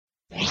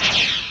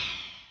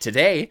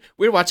Today,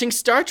 we're watching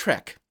Star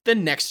Trek: The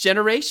Next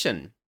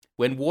Generation,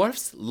 when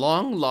Worf's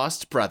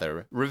long-lost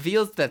brother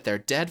reveals that their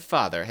dead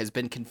father has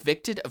been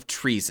convicted of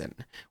treason.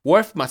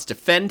 Worf must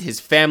defend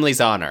his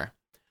family's honor.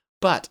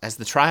 But as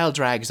the trial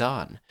drags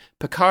on,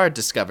 Picard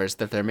discovers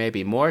that there may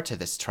be more to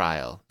this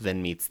trial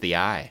than meets the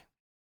eye.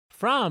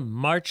 From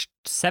March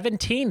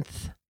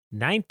 17th,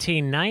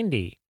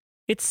 1990,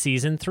 it's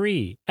Season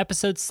 3,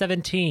 Episode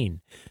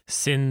 17,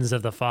 Sins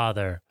of the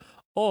Father,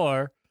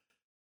 or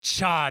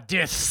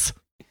Chadis.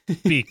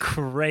 Be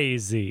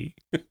crazy.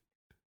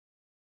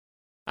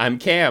 I'm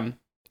Cam.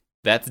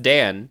 That's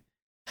Dan. And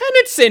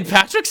it's St.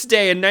 Patrick's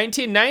Day in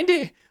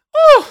 1990.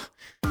 Oh!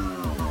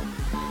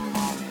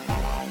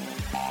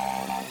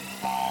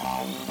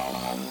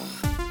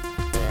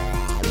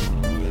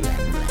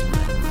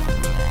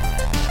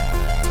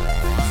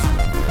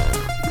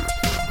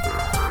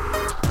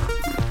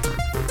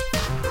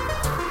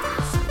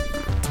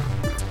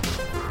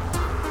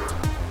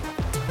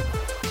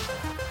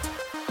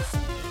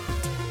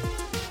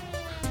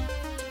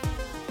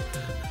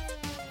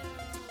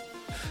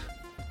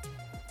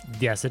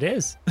 Yes, it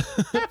is.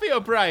 Happy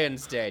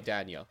O'Brien's Day,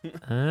 Daniel.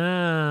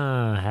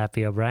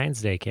 Happy O'Brien's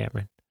Day,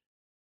 Cameron.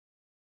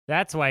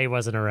 That's why he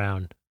wasn't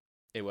around.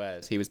 It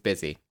was. He was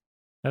busy.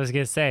 I was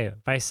going to say,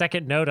 my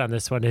second note on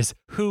this one is,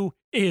 who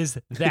is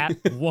that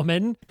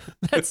woman?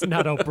 That's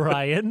not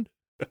O'Brien.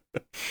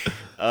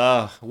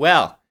 Oh,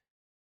 well,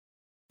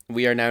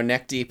 we are now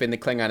neck deep in the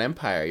Klingon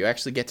Empire. You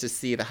actually get to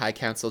see the High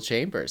Council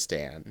chambers,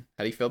 Dan.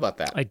 How do you feel about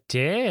that? I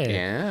did.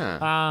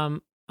 Yeah.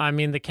 I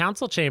mean, the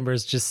council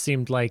chambers just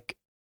seemed like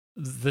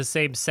the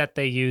same set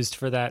they used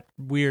for that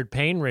weird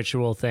pain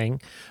ritual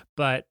thing,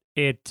 but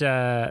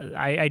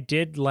I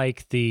did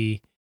like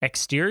the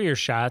exterior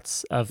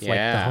shots of like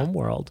the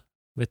homeworld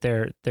with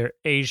their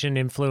Asian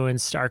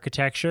influenced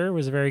architecture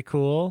was very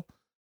cool.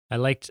 I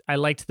liked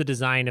the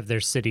design of their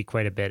city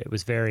quite a bit. It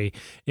was very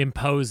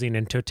imposing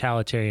and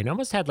totalitarian.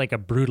 Almost had like a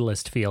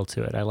brutalist feel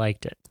to it. I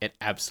liked it. It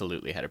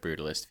absolutely had a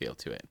brutalist feel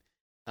to it.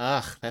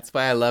 Ugh, that's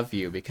why I love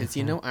you, because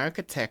you know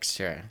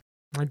architecture.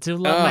 I do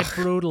love my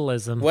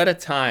brutalism. What a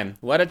time.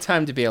 What a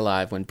time to be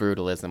alive when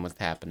brutalism was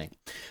happening.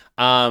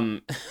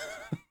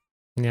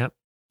 Yep.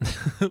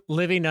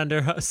 Living under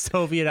a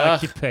Soviet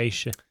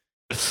occupation.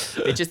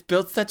 They just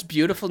built such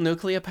beautiful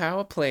nuclear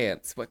power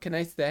plants. What can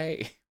I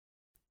say?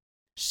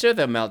 Sure,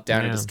 they'll melt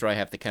down and destroy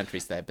half the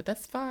countryside, but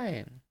that's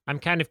fine. I'm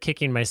kind of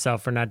kicking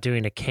myself for not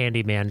doing a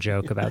Candyman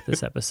joke about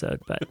this episode,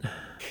 but...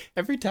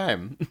 Every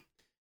time.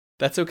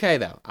 That's okay,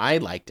 though. I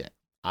liked it.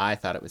 I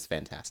thought it was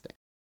fantastic.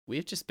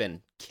 We've just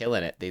been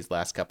killing it these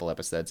last couple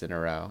episodes in a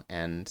row,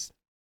 and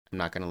I'm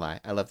not going to lie.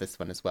 I love this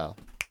one as well.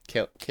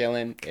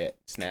 Killing it.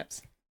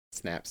 Snaps.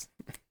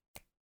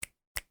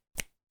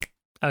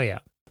 Oh, yeah.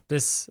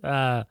 This is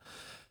a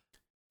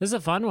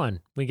fun one.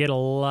 We get a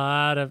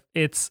lot of...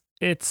 It's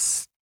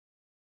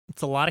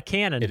a lot of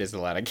canon. It is a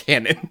lot of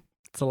canon.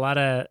 It's a lot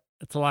of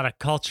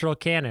cultural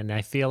canon.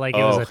 I feel like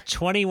it was a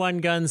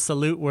 21-gun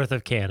salute worth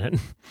of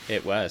canon.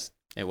 It was.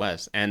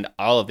 And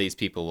all of these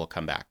people will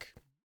come back.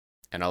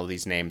 And all of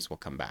these names will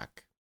come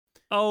back.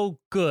 Oh,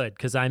 good,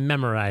 because I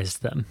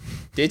memorized them.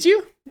 Did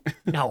you?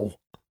 No.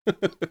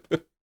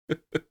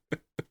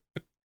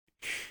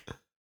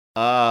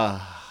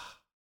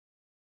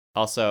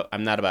 Also,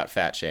 I'm not about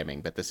fat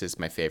shaming, but this is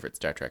my favorite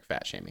Star Trek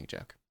fat shaming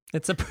joke.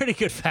 It's a pretty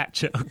good fat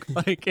joke.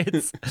 Like,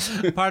 it's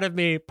part of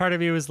me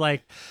was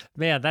like,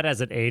 man, that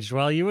hasn't aged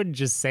well. You wouldn't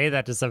just say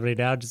that to somebody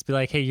now, just be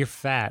like, hey, you're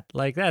fat.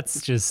 Like,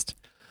 that's just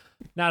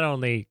not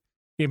only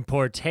in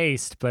poor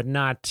taste, but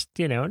not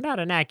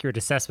an accurate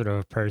assessment of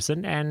a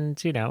person. And,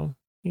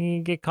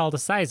 you get called a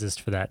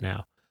sizist for that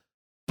now.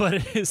 But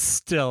it is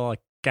still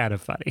kind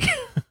of funny.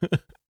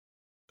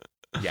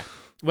 Yeah.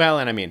 Well,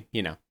 and I mean,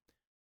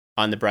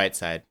 on the bright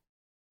side,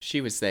 she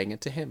was saying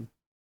it to him.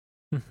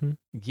 Mm-hmm.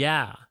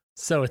 Yeah.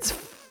 So it's,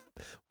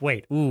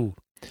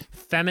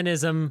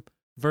 feminism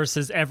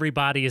versus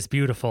everybody is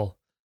beautiful.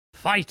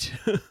 Fight.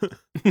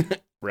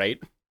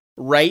 Right.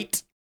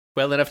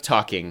 Well, enough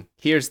talking.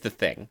 Here's the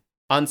thing.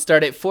 On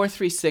Stardate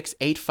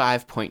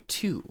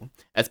 43685.2,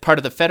 as part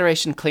of the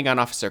Federation Klingon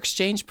Officer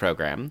Exchange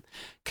Program,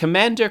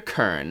 Commander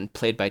Kern,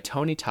 played by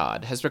Tony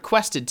Todd, has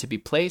requested to be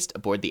placed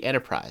aboard the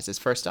Enterprise as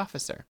first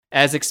officer.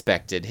 As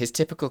expected, his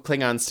typical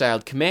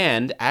Klingon-styled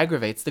command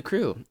aggravates the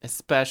crew,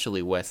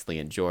 especially Wesley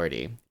and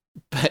Geordi.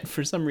 But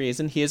for some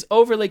reason, he is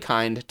overly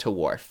kind to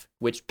Worf,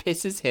 which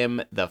pisses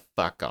him the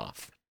fuck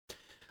off.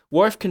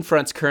 Worf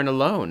confronts Kern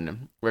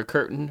alone, where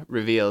Kern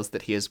reveals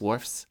that he is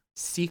Worf's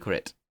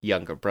secret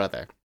younger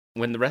brother.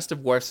 When the rest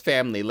of Worf's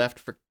family left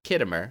for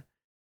Khitomer,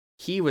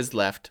 he was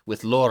left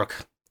with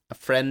Lorch, a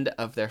friend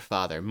of their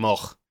father,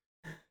 Moch.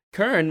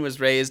 Kern was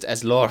raised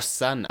as Lorch's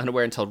son,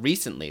 unaware until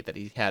recently that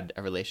he had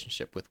a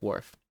relationship with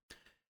Worf.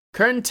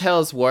 Kern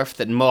tells Worf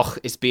that Moch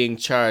is being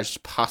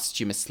charged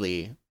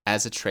posthumously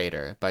as a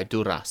traitor by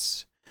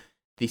Duras,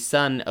 the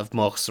son of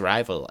Moch's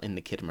rival in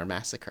the Khitomer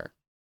massacre,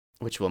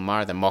 which will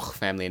mar the Moch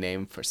family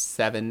name for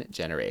 7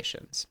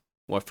 generations.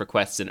 Worf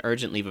requests an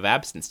urgent leave of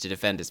absence to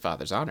defend his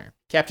father's honor.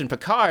 Captain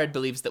Picard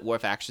believes that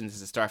Worf's actions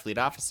as a Starfleet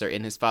officer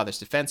in his father's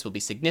defense will be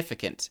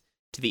significant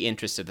to the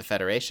interests of the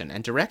Federation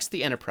and directs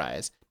the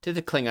Enterprise to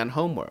the Klingon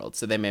homeworld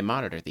so they may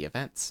monitor the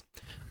events.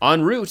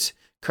 En route,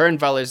 Kurn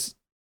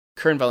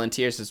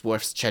volunteers as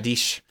Worf's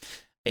Chadish,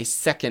 a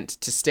second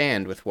to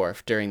stand with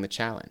Worf during the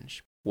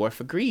challenge. Worf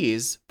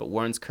agrees, but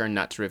warns Kurn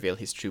not to reveal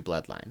his true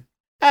bloodline.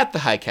 At the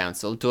High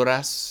Council,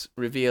 Duras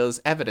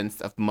reveals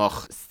evidence of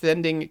Moch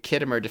sending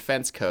Khitomer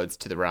defense codes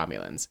to the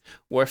Romulans.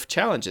 Worf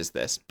challenges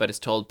this, but is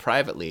told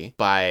privately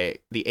by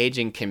the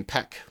aging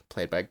Kimpek,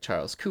 played by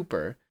Charles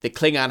Cooper, the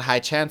Klingon High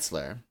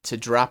Chancellor, to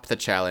drop the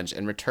challenge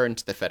and return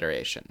to the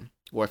Federation.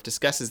 Worf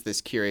discusses this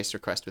curious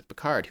request with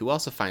Picard, who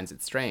also finds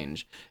it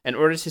strange, and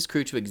orders his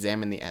crew to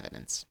examine the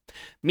evidence.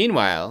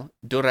 Meanwhile,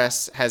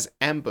 Duras has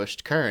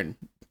ambushed Kurn,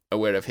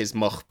 aware of his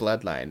Moch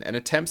bloodline, and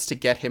attempts to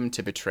get him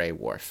to betray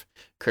Worf.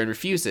 Kurn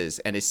refuses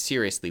and is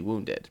seriously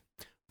wounded.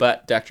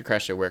 But Dr.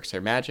 Crusher works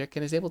her magic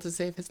and is able to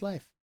save his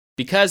life.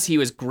 Because he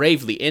was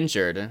gravely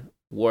injured,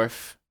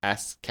 Worf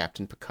asks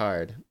Captain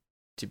Picard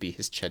to be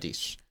his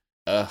Chadish.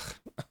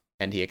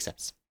 And he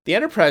accepts. The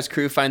Enterprise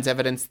crew finds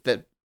evidence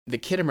that the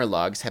Khitomer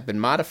logs have been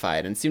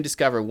modified and soon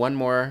discover one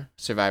more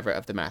survivor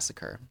of the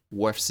massacre,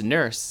 Worf's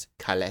nurse,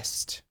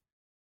 Kalest.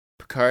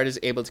 Picard is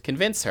able to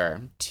convince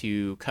her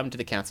to come to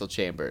the council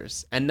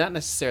chambers and not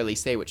necessarily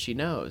say what she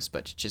knows,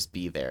 but to just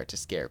be there to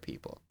scare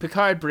people.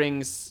 Picard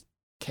brings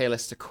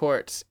Kalis to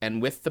court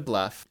and with the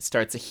bluff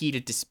starts a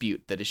heated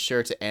dispute that is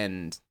sure to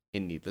end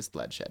in needless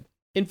bloodshed.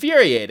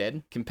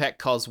 Infuriated, Kimpek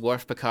calls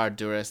Worf, Picard,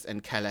 Duras,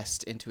 and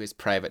Kalest into his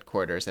private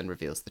quarters and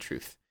reveals the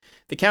truth.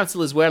 The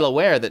council is well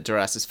aware that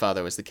Duras'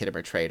 father was the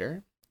Khitomer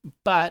traitor,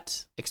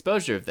 but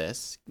exposure of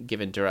this,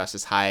 given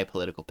Duras' high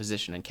political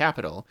position and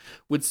capital,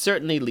 would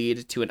certainly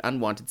lead to an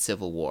unwanted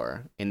civil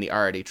war in the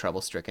already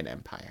trouble-stricken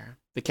Empire.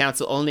 The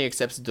Council only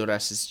accepts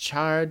Duras'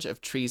 charge of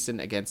treason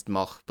against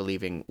Moch,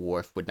 believing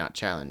Worf would not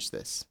challenge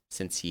this,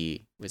 since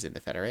he was in the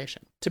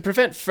Federation. To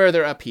prevent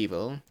further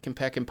upheaval,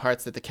 Kimpek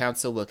imparts that the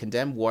Council will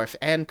condemn Worf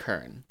and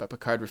Kurn, but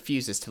Picard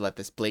refuses to let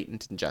this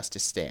blatant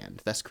injustice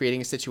stand, thus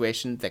creating a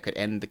situation that could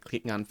end the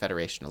Klingon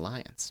Federation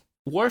alliance.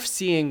 Worf,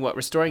 seeing what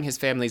restoring his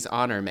family's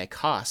honor may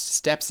cost,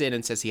 steps in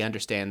and says he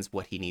understands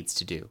what he needs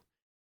to do,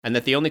 and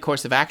that the only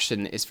course of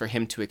action is for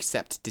him to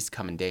accept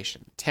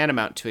discommendation,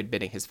 tantamount to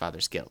admitting his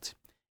father's guilt.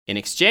 In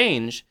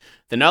exchange,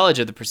 the knowledge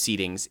of the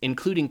proceedings,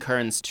 including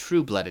Kurn's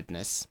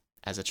true-bloodedness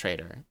as a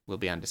traitor, will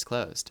be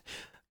undisclosed.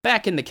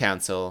 Back in the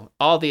council,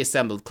 all the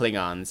assembled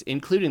Klingons,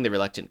 including the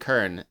reluctant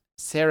Kurn,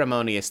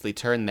 ceremoniously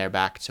turn their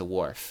back to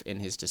Worf in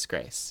his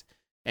disgrace,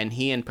 and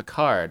he and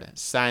Picard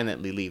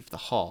silently leave the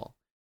hall.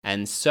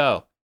 And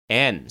so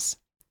ends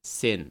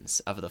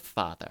Sins of the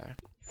Father.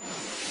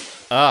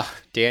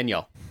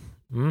 Daniel.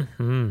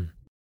 Mm-hmm.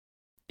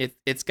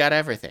 It's got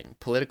everything.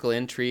 Political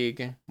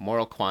intrigue,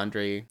 moral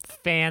quandary.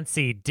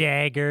 Fancy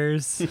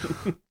daggers.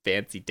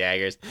 Fancy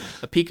daggers.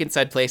 A peek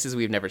inside places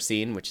we've never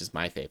seen, which is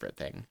my favorite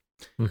thing.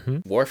 Mm-hmm.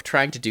 Worf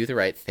trying to do the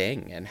right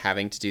thing and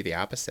having to do the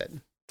opposite.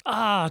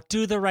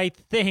 Do the Right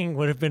Thing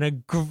would have been a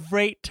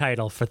great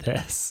title for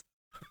this.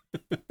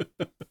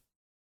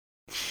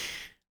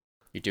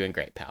 You're doing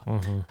great, pal.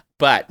 Mm-hmm.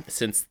 But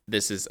since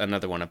this is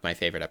another one of my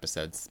favorite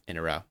episodes in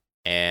a row,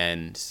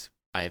 and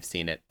I have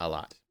seen it a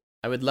lot,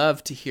 I would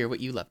love to hear what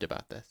you loved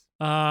about this.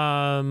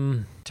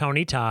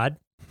 Tony Todd.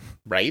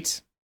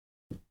 Right?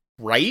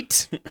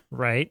 Right?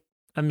 Right.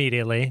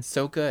 Immediately.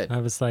 So good.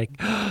 I was like,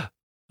 I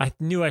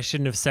knew I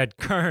shouldn't have said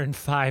Kurn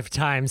 5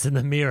 times in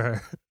the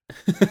mirror.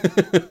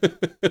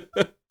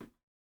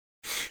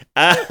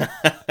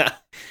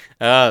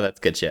 Oh, that's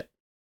good shit.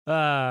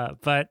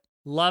 But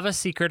love a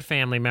secret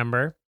family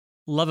member.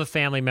 Love a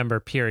family member,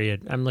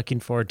 period. I'm looking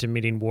forward to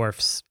meeting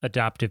Worf's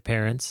adoptive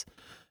parents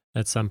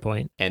at some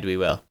point. And we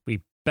will.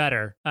 We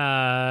better.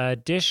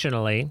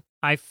 Additionally,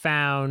 I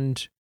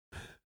found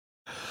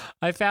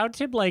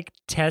him like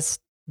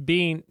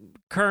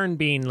Kurn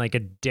being like a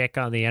dick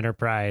on the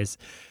Enterprise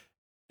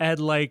and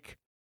like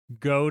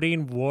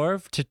goading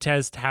Worf to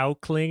test how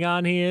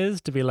Klingon he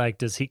is, to be like,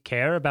 does he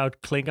care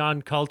about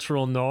Klingon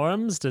cultural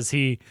norms? Does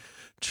he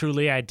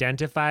truly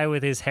identify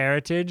with his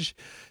heritage?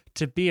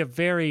 To be a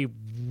very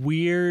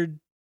weird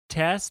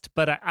test,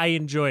 but I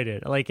enjoyed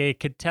it. Like, I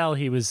could tell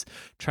he was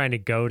trying to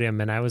goad him,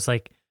 and I was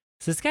like,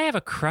 does this guy have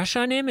a crush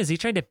on him? Is he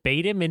trying to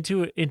bait him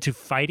into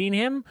fighting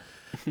him?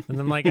 And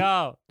I'm like,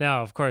 oh,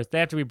 no, of course, they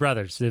have to be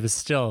brothers. It was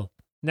still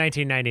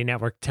 1990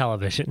 network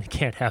television. You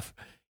can't have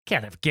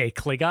gay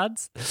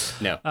Klingons.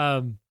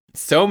 No.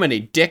 So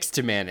many dicks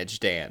to manage,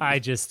 Dan. I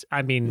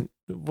mean,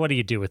 what do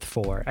you do with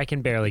 4? I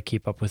can barely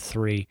keep up with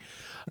 3.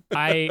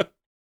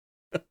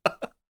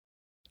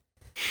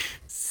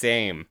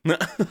 Same.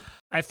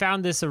 I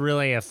found this a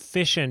really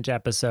efficient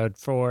episode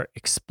for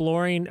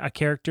exploring a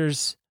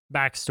character's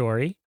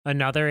backstory,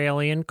 another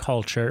alien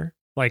culture,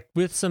 like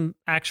with some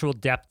actual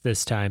depth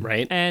this time,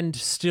 right? And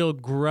still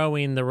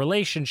growing the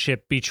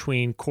relationship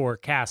between core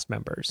cast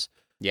members.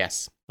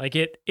 Yes. Like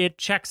it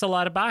checks a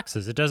lot of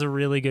boxes. It does a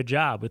really good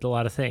job with a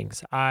lot of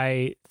things.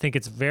 I think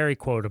it's very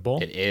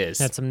quotable. It is.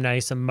 Had some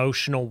nice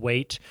emotional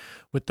weight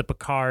with the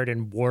Picard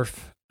and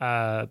Worf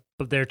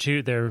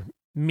their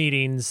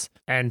meetings,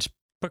 and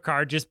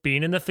Picard just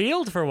being in the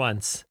field for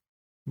once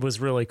was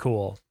really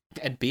cool.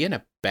 And being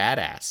a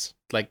badass.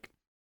 Like,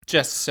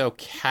 just so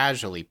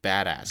casually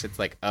badass. It's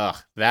like, ugh,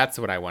 that's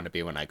what I want to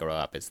be when I grow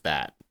up, is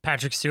that.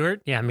 Patrick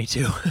Stewart? Yeah, me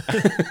too.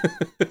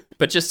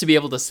 But just to be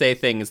able to say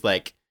things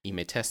like, you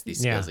may test these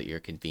skills at your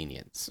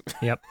convenience.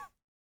 Yep.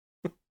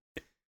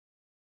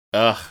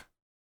 Ugh.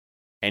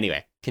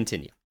 Anyway,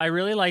 continue. I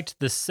really liked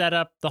the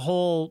setup, the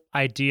whole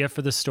idea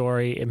for the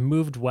story. It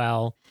moved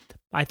well.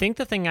 I think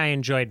the thing I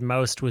enjoyed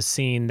most was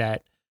seeing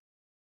that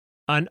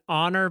an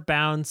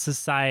honor-bound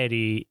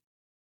society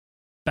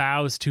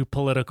bows to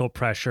political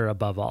pressure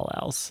above all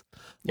else.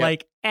 Yep.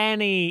 Like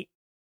any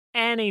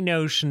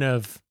notion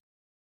of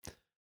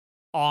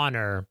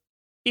honor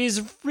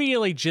is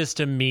really just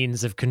a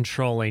means of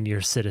controlling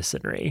your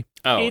citizenry.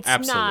 Oh, it's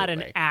absolutely. not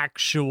an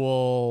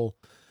actual.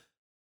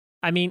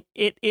 I mean,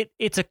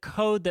 it's a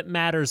code that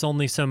matters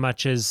only so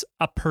much as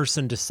a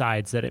person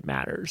decides that it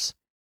matters.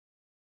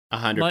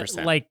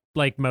 100%.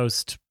 Like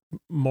most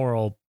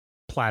moral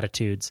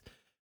platitudes.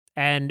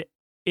 And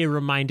it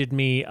reminded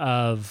me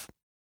of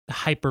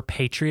hyper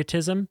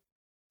patriotism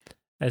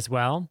as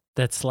well.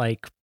 That's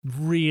like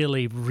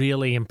really,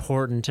 really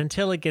important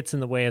until it gets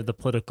in the way of the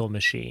political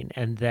machine,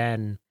 and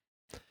then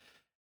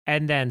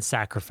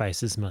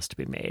sacrifices must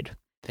be made.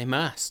 They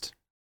must.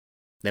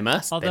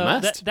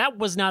 Although that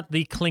was not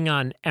the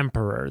Klingon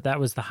emperor, that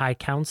was the High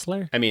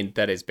Counselor. I mean,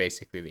 that is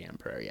basically the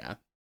emperor. Yeah,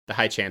 the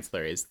High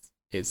Chancellor is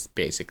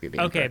basically the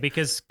emperor. Okay,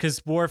 because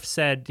Worf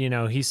said,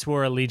 he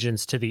swore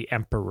allegiance to the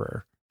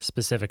emperor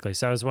specifically.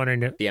 So I was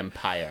wondering if the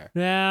Empire.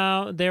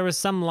 Now there was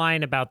some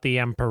line about the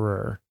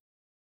emperor.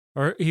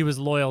 Or he was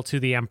loyal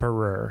to the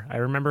emperor. I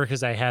remember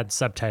because I had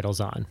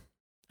subtitles on.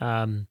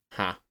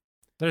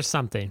 There's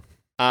something.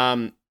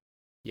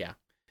 Yeah.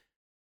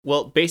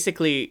 Well,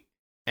 basically,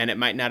 and it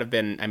might not have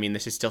been, I mean,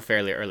 this is still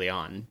fairly early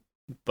on,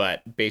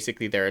 but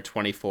basically there are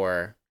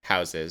 24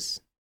 houses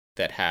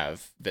that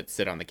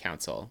sit on the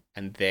council,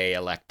 and they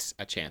elect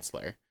a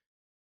chancellor.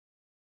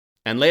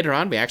 And later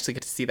on, we actually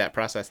get to see that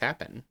process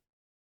happen.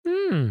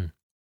 Because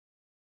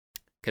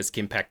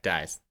Kim Peck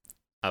dies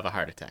of a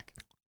heart attack.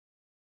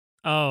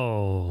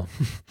 Oh.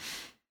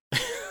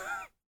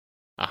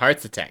 A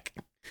heart attack.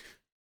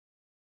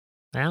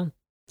 Well,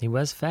 he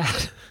was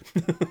fat.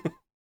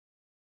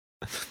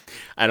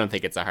 I don't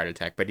think it's a heart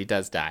attack, but he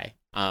does die.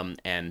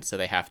 And so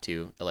they have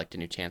to elect a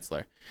new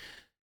chancellor.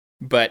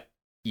 But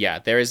yeah,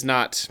 there is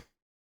not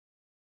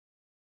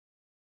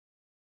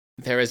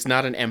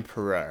an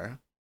emperor.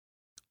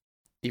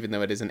 Even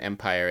though it is an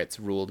empire,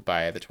 it's ruled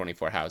by the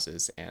 24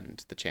 houses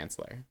and the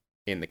chancellor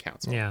in the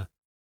council. Yeah.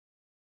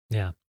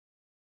 Yeah.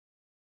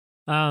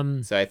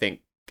 So I think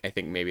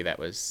maybe that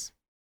was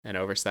an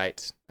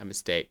oversight, a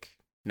mistake,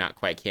 not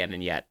quite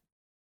canon yet.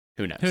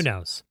 Who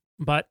knows?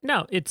 But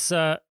no, it's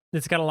got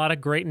a lot of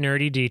great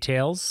nerdy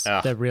details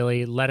that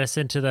really let us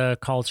into the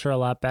culture a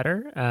lot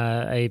better.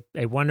 A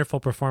wonderful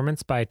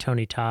performance by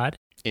Tony Todd.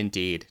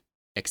 Indeed,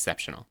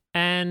 exceptional.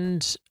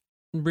 And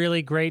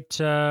really great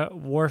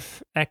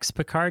Worf x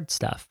Picard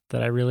stuff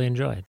that I really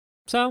enjoyed.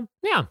 So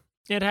yeah,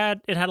 it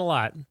had a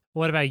lot.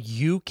 What about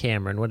you,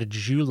 Cameron? What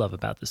did you love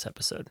about this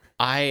episode?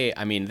 I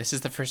mean, this is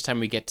the first time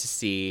we get to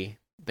see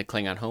the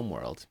Klingon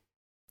homeworld.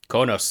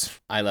 Konos.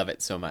 I love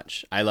it so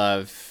much. I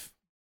love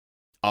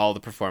all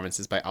the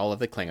performances by all of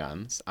the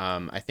Klingons.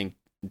 I think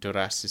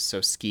Duras is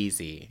so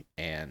skeezy,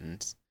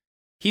 and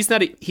he's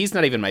not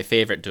even my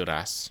favorite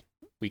Duras.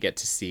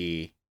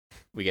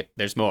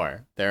 There's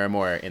more. There are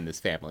more in this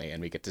family,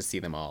 and we get to see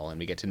them all, and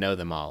we get to know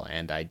them all,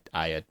 and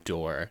I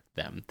adore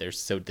them. They're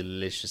so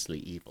deliciously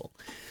evil.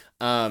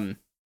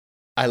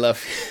 I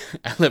love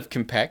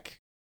Kim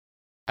Peck.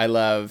 I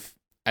love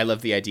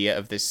the idea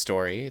of this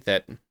story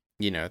that,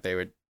 they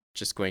were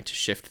just going to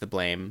shift the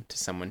blame to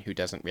someone who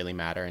doesn't really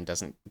matter and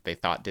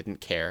didn't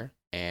care,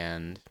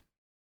 and,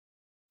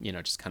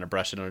 just kind of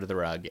brush it under the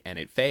rug, and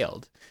it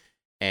failed.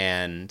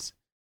 And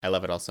I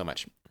love it all so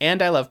much.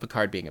 And I love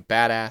Picard being a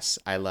badass.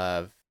 I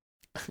love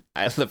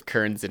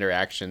Kern's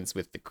interactions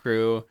with the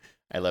crew.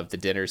 I love the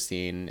dinner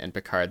scene and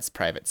Picard's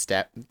private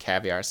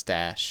caviar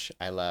stash.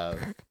 I love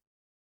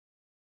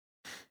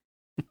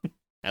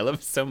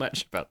so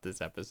much about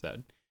this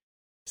episode.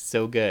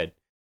 So good.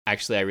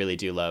 Actually, I really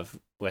do love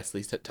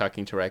Wesley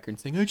talking to Riker and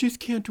saying, I just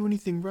can't do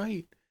anything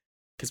right.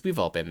 Because we've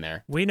all been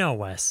there. We know,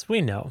 Wes.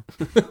 We know.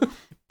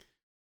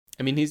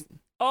 I mean, he's...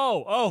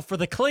 Oh, for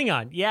the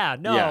Klingon. Yeah,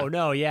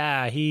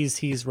 yeah,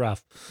 he's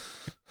rough.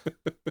 The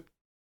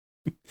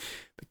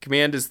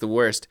command is the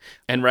worst.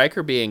 And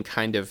Riker being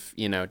kind of,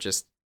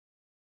 just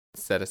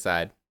set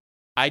aside.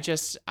 I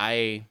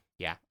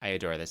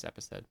adore this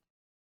episode.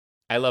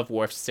 I love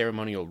Worf's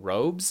ceremonial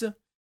robes.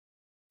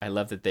 I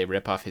love that they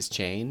rip off his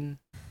chain.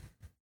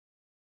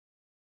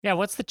 Yeah,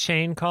 what's the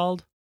chain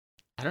called?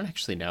 I don't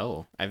actually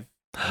know. I've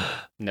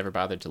never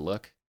bothered to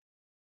look.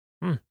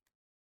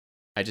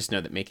 I just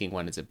know that making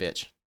one is a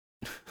bitch.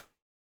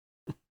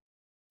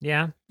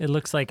 Yeah, it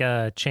looks like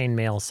a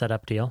chainmail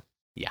setup deal.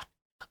 Yeah.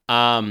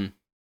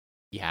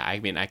 Yeah, I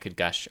mean, I could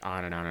gush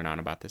on and on and on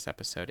about this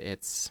episode.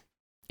 It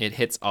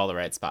hits all the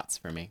right spots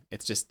for me.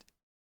 It's just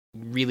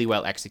really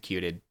well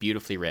executed,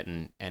 beautifully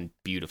written, and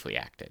beautifully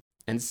acted.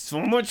 And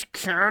so much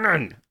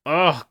canon.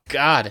 Oh,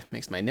 God.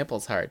 Makes my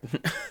nipples hard.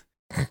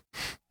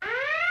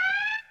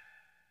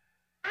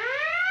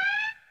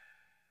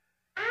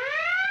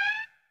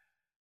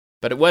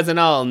 But it wasn't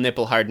all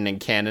nipple hardening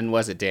canon,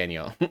 was it,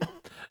 Daniel?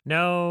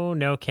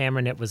 No,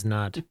 Cameron, it was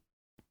not.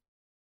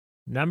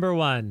 Number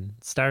 1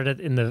 started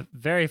in the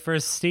very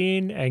first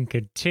scene and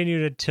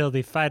continued until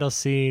the final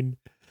scene.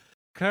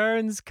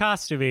 Kern's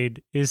costuming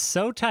is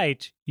so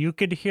tight you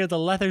could hear the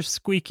leather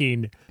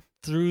squeaking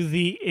through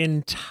the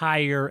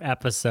entire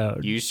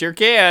episode. You sure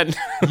can.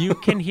 You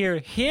can hear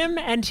him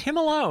and him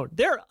alone.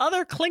 There are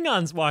other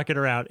Klingons walking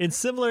around in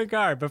similar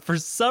garb, but for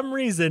some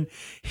reason,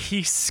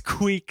 he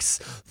squeaks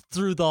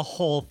through the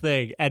whole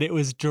thing, and it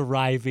was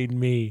driving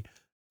me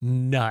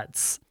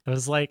nuts. I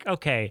was like,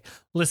 okay,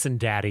 listen,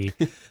 Daddy,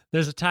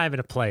 there's a time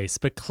and a place,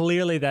 but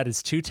clearly that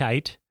is too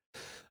tight.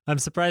 I'm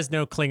surprised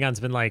no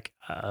Klingon's been like,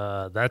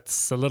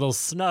 that's a little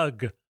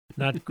snug,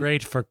 not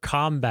great for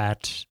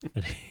combat.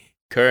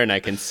 Kern, I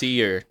can see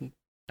your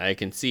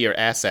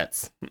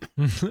assets.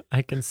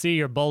 I can see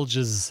your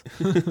bulges.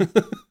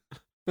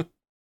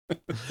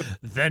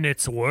 Then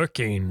it's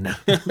working.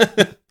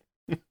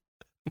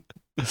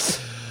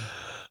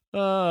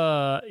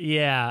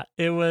 Yeah,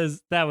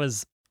 that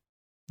was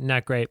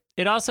not great.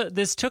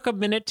 This took a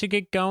minute to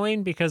get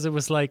going because it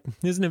was like,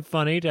 isn't it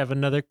funny to have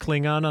another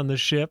Klingon on the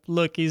ship?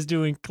 Look, he's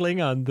doing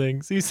Klingon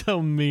things. He's so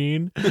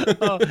mean.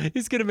 Oh,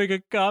 he's going to make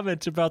a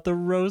comment about the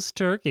roast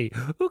turkey.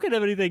 Who can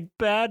have anything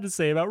bad to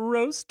say about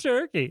roast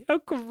turkey? How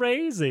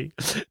crazy.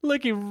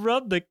 Look, he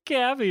rubbed the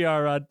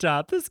caviar on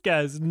top. This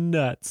guy's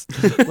nuts.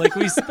 Like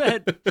we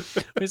spent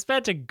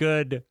a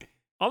good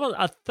almost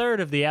a third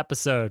of the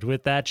episode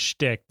with that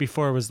shtick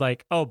before it was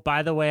like, oh,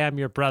 by the way, I'm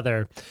your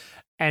brother.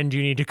 And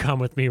you need to come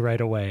with me right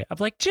away. I'm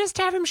like, just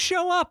have him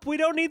show up. We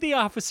don't need the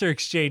officer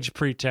exchange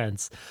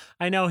pretense.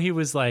 I know he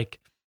was like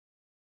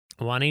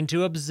wanting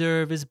to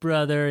observe his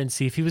brother and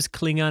see if he was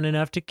Klingon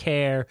enough to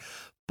care.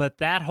 But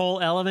that whole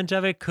element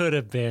of it could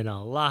have been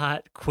a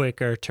lot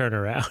quicker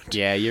turnaround.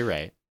 Yeah, you're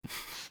right.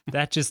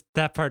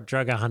 That part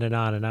drug on. And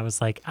I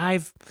was like,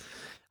 I've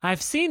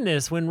seen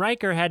this when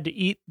Riker had to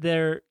eat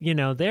their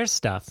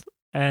stuff.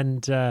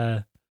 And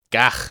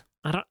Gach.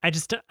 I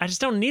just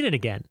don't need it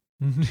again.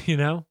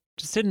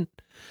 Just didn't.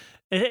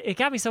 It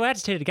got me so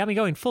agitated. It got me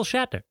going full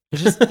Shatner.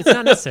 It's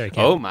not necessary.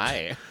 Oh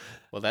my.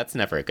 Well, that's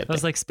never a good thing. I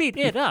was like, speed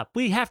it up.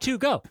 We have to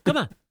go.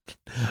 Come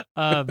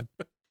on.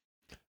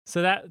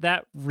 So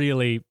that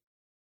really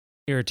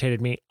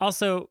irritated me.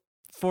 Also,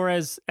 for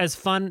as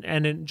fun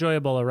and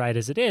enjoyable a ride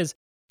as it is,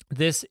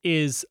 this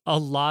is a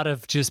lot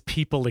of just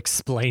people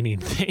explaining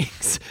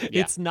things. Yeah.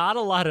 It's not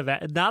a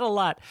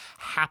lot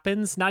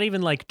happens. Not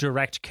even like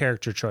direct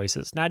character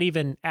choices. Not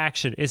even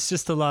action. It's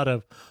just a lot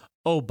of.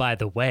 Oh, by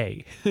the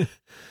way,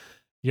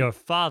 your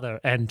father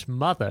and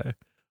mother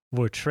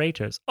were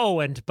traitors.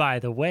 Oh, and by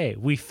the way,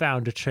 we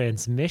found a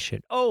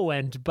transmission. Oh,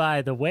 and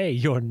by the way,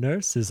 your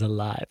nurse is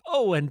alive.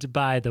 Oh, and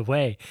by the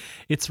way,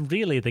 it's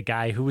really the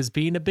guy who was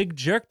being a big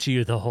jerk to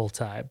you the whole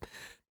time.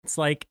 It's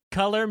like,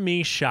 color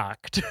me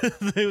shocked.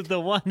 The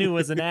one who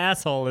was an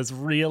asshole is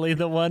really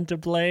the one to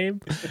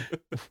blame.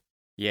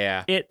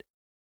 Yeah.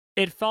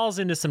 It falls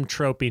into some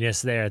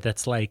tropiness there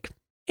that's like,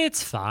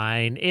 it's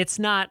fine. It's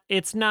not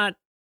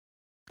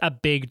a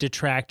big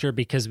detractor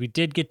because we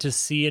did get to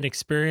see and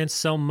experience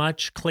so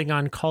much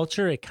Klingon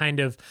culture. It kind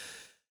of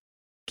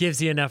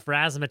gives you enough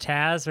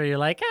razzmatazz where you're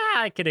like,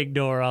 I can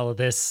ignore all of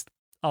this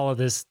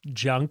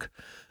junk.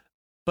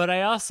 But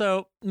I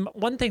also,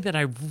 one thing that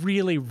I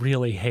really,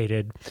 really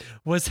hated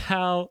was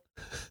how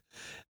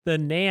the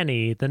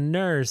nanny, the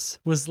nurse,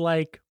 was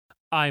like,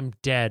 I'm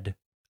dead,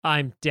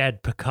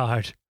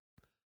 Picard.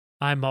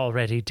 I'm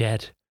already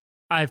dead.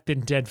 I've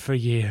been dead for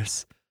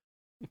years.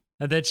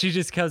 And then she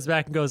just comes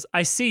back and goes,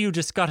 I see you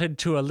just got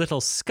into a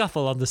little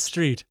scuffle on the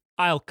street.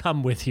 I'll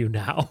come with you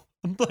now.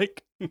 I'm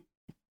like,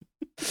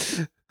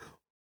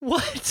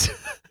 what?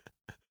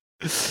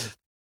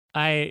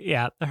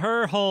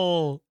 Her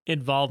whole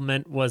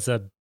involvement was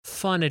a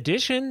fun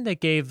addition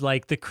that gave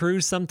like the crew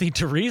something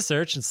to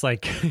research. It's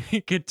like,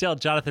 you could tell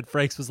Jonathan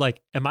Frakes was like,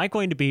 am I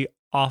going to be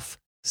off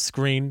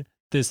screen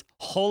this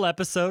whole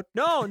episode?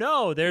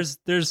 No, there's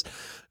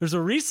a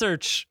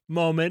research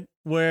moment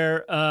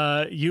where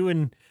you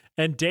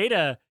and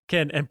Data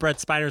can, and Brett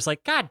Spiner's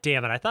like, God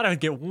damn it, I thought I would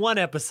get one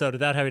episode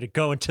without having to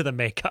go into the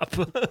makeup.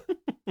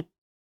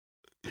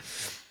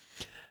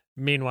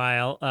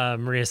 Meanwhile,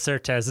 Maria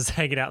Certez is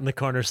hanging out in the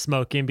corner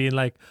smoking, being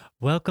like,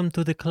 welcome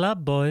to the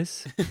club,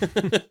 boys.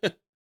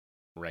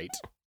 Right.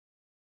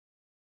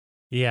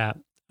 Yeah.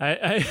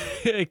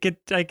 I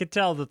could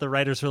tell that the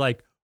writers were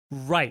like,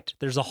 right,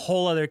 there's a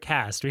whole other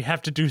cast. We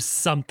have to do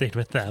something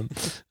with them.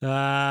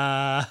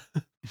 And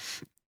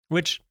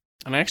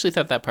I actually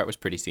thought that part was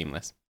pretty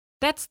seamless.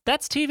 that's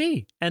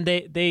TV, and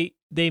they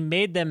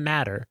made them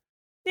matter.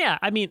 Yeah,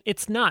 I mean,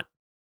 it's not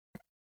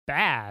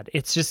bad.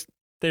 It's just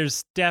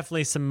there's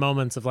definitely some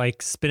moments of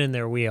like spinning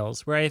their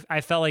wheels where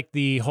I felt like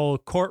the whole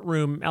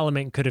courtroom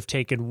element could have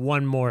taken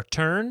one more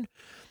turn,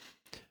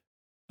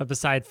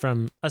 aside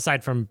from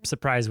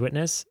surprise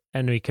witness,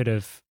 and we could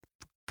have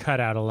cut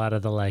out a lot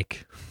of the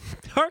like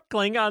our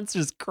Klingons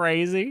just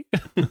crazy.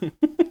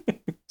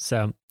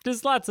 So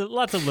just lots of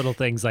little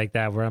things like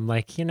that where I'm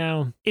like,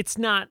 it's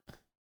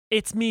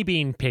me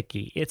being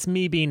picky. It's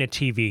me being a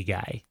TV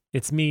guy.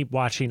 It's me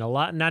watching a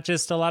lot, not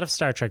just a lot of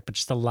Star Trek, but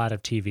just a lot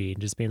of TV,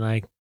 and just being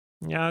like,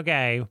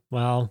 okay,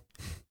 well,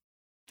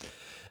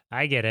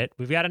 I get it.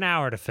 We've got an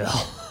hour to fill.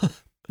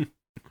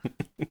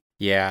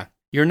 Yeah,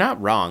 you're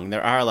not wrong.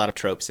 There are a lot of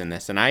tropes in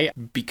this,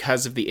 and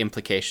because of the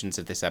implications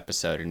of this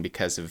episode and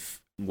because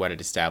of what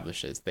it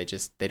establishes,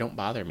 they don't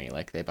bother me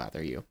like they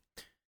bother you.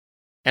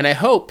 And I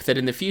hope that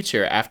in the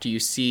future, after you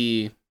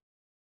see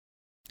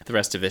the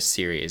rest of this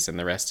series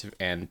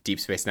and Deep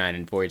Space Nine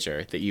and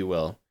Voyager, that you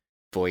will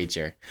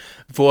Voyager,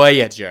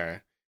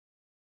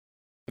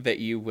 that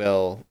you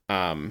will,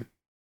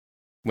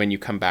 when you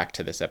come back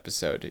to this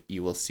episode,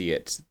 you will see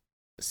it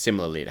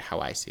similarly to how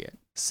I see it.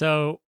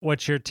 So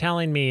what you're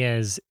telling me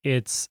is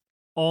it's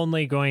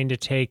only going to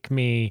take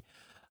me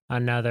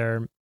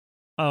another,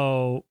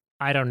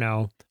 I don't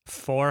know,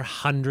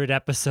 400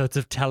 episodes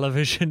of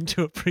television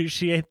to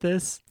appreciate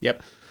this?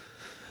 Yep.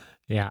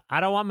 Yeah,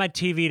 I don't want my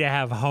TV to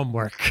have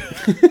homework.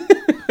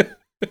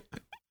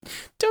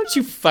 Don't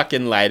you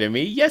fucking lie to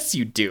me. Yes,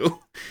 you do.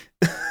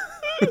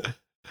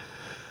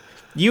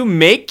 You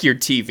make your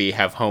TV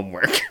have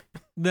homework.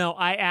 No,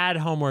 I add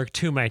homework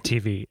to my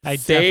TV. I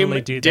Same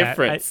definitely do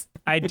difference. that.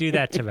 I do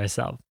that to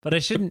myself, but I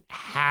shouldn't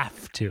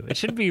have to. It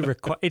should be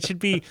it should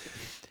be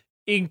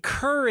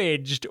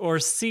encouraged or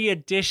see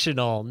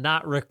additional,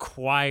 not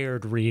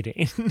required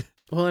reading.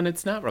 Well, and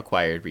it's not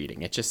required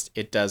reading.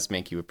 It does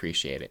make you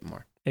appreciate it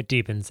more. It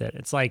deepens it.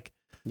 It's like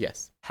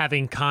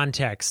having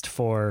context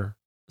for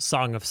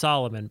Song of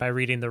Solomon by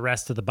reading the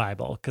rest of the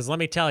Bible. Because let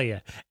me tell you,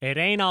 it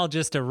ain't all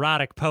just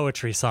erotic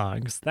poetry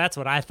songs. That's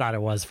what I thought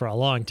it was for a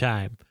long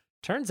time.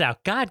 Turns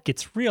out God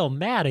gets real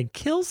mad and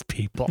kills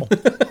people.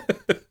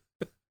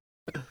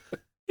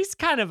 He's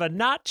kind of a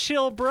not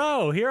chill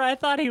bro. Here I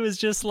thought he was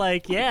just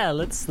like, yeah,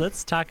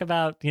 let's talk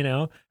about,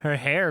 her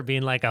hair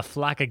being like a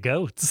flock of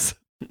goats.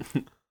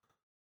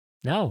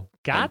 No,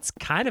 God's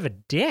kind of a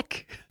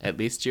dick. At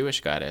least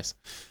Jewish God is.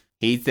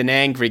 He's an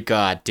angry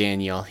God,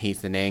 Daniel.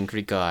 He's an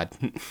angry God.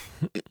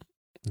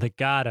 The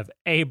God of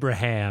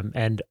Abraham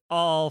and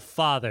all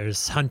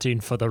fathers hunting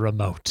for the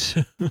remote.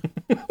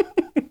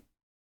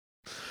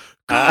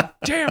 God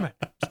damn it.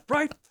 It's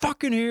right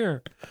fucking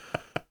here.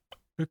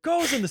 It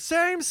goes in the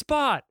same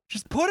spot.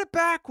 Just put it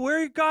back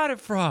where you got it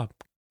from.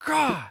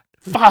 God.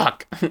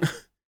 Fuck.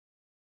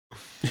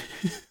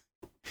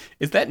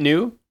 Is that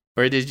new?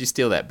 Or did you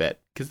steal that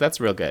bit? Because that's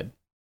real good.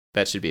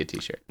 That should be a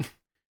t-shirt.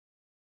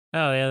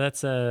 Oh, yeah,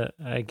 that's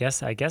I guess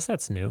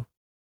that's new.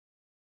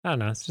 I don't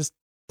know. It's just,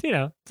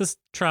 just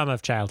trauma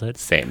of childhood.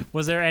 Same.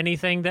 Was there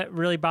anything that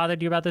really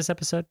bothered you about this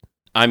episode?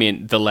 I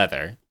mean, the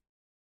leather.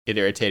 It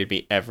irritated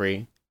me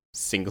every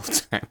single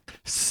time.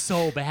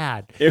 So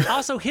bad.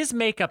 Also, his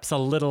makeup's a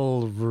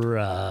little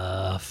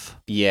rough.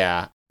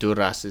 Yeah,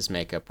 Duras's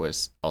makeup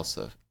was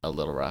also a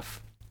little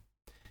rough.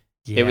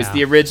 Yeah. It was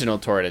the original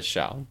tortoise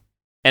shell.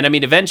 And I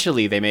mean,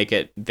 eventually they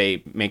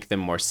make them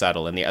more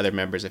subtle, and the other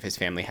members of his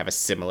family have a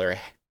similar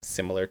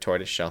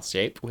tortoise shell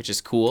shape, which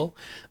is cool.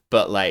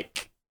 But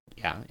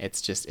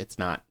it's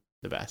not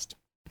the best.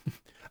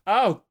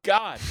 Oh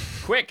God!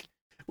 Quick,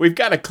 we've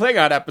got a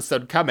Klingon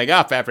episode coming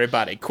up,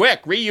 everybody!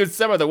 Quick, reuse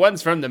some of the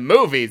ones from the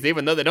movies,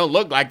 even though they don't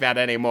look like that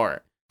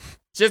anymore.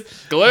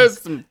 Just glue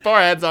some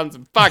foreheads on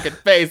some fucking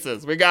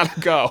faces. We gotta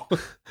go.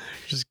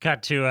 Just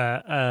cut to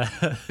a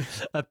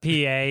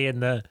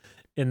PA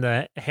in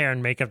the hair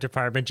and makeup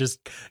department,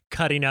 just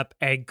cutting up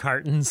egg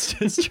cartons,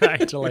 just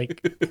trying to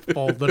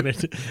fold them in.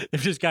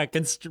 They've just got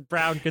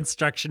brown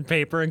construction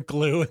paper and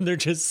glue, and they're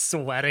just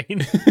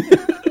sweating.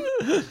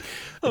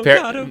 Oh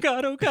God, oh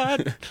God, oh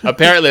God.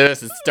 Apparently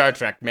this is Star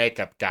Trek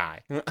makeup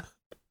guy.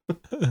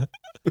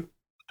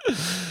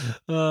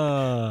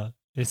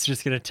 It's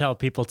just going to tell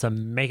people to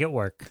make it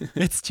work.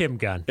 It's Tim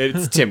Gunn.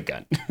 It's Tim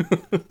Gunn.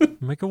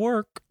 Make it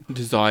work.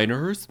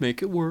 Designers,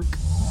 make it work.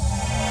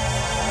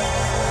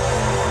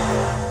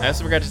 I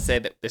also forgot to say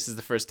that this is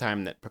the first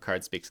time that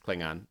Picard speaks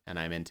Klingon, and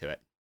I'm into it.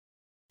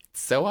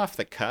 It's so off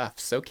the cuff,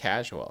 so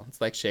casual.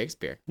 It's like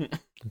Shakespeare.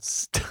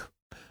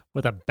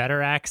 With a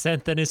better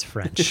accent than his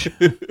French.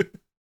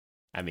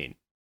 I mean,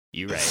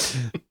 you're right.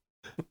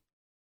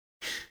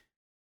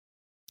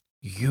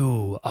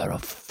 You are a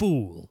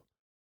fool,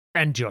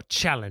 and your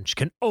challenge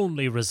can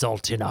only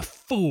result in a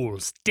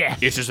fool's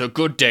death. It is a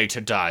good day to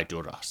die,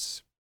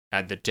 Duras,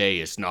 and the day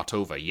is not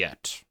over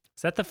yet.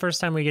 Is that the first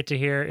time we get to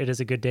hear "It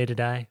is a good day to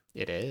die"?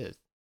 It is.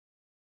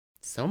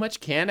 So much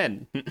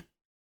canon.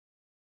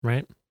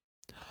 Right?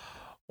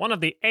 One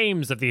of the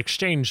aims of the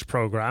exchange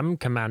program,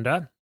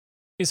 Commander,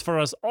 is for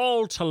us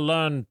all to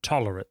learn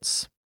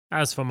tolerance.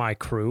 As for my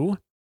crew,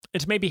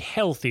 it may be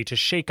healthy to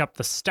shake up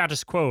the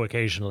status quo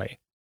occasionally.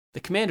 The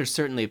commander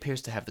certainly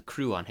appears to have the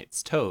crew on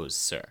its toes,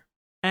 sir.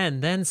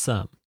 And then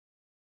some.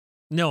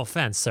 No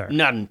offense, sir.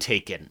 None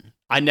taken.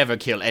 I never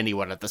kill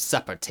anyone at the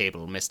supper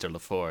table, Mr.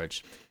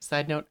 LaForge.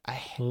 Side note, I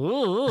hate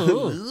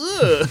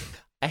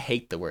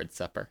the word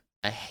supper.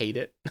 I hate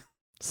it.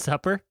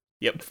 Supper?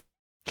 Yep.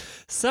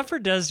 Supper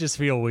does just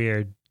feel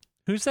weird.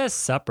 Who says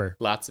supper?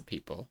 Lots of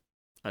people,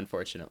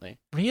 unfortunately.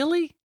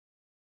 Really?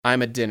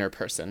 I'm a dinner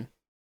person.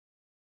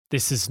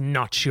 This is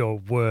not your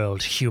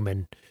world,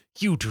 human.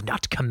 You do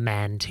not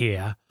command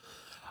here.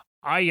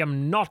 I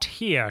am not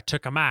here to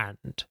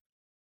command.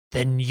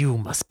 Then you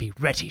must be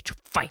ready to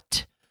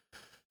fight.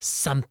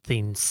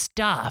 Something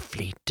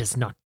Starfleet does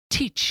not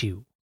teach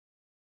you.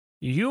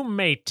 You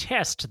may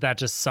test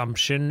that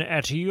assumption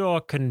at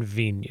your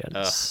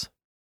convenience.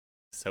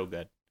 So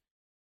good.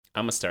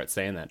 I'm going to start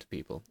saying that to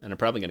people, and I'm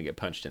probably going to get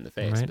punched in the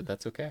face, Right. but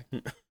that's okay.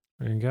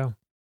 There you go.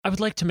 I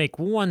would like to make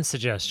one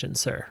suggestion,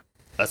 sir.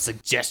 A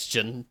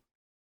suggestion?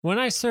 When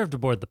I served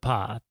aboard the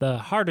Pa, the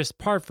hardest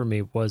part for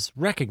me was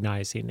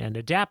recognizing and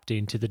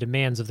adapting to the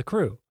demands of the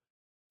crew.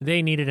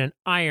 They needed an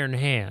iron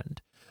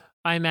hand.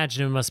 I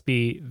imagine it must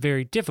be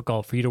very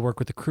difficult for you to work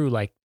with a crew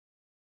like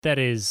that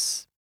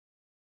is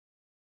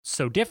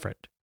so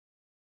different.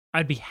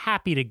 I'd be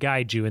happy to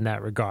guide you in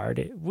that regard.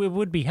 It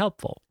would be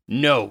helpful.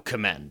 No,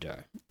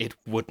 Commander. It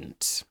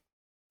wouldn't.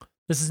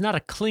 This is not a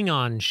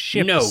Klingon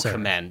ship, No, sir.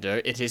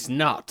 Commander, it is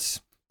not.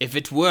 If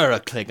it were a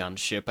Klingon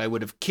ship, I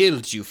would have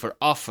killed you for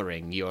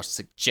offering your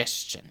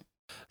suggestion.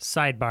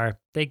 Sidebar,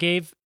 they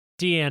gave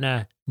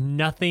Deanna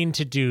nothing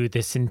to do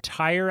this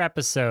entire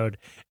episode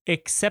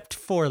except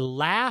for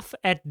laugh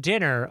at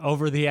dinner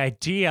over the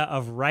idea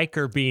of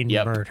Riker being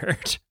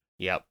murdered.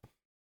 Yep.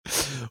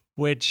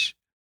 Which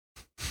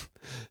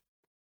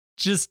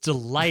just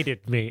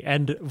delighted me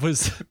and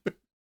was...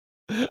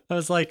 I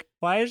was like,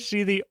 why is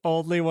she the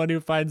only one who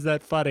finds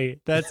that funny?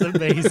 That's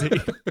amazing.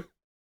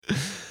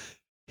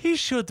 He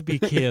should be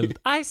killed.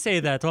 I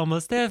say that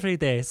almost every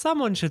day.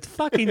 Someone should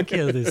fucking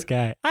kill this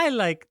guy. I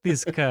like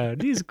this guy.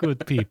 These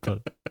good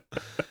people.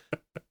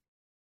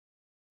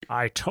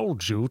 I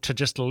told you to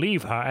just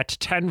leave her at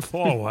 10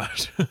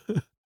 forward.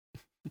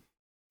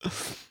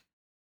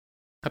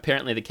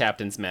 Apparently the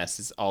captain's mess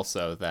is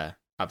also the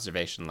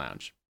observation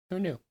lounge. Who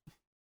knew?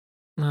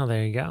 Oh,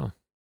 there you go.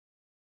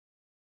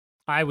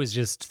 I was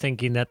just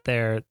thinking that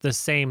they're the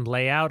same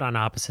layout on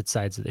opposite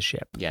sides of the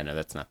ship. Yeah, no,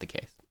 that's not the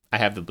case. I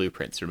have the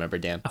blueprints, remember,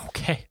 Dan?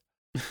 Okay.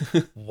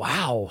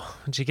 Wow.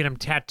 Did you get them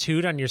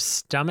tattooed on your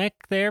stomach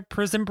there,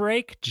 Prison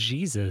Break?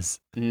 Jesus.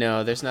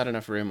 No, there's not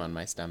enough room on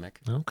my stomach.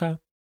 Okay.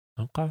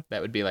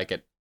 That would be like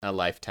a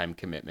lifetime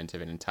commitment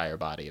of an entire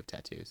body of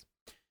tattoos.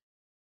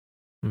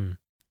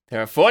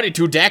 There are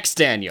 42 decks,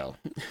 Daniel.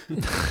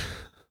 The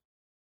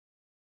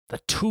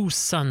two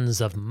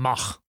sons of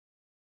Mach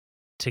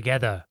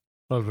together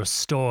will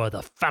restore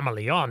the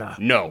family honor.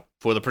 No,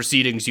 for the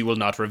proceedings you will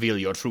not reveal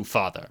your true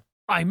father.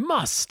 I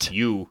must.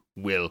 You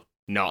will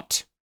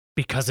not.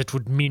 Because it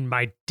would mean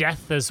my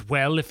death as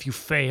well if you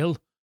fail.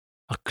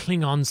 A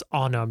Klingon's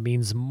honor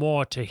means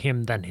more to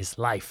him than his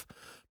life.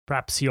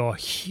 Perhaps your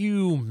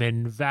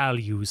human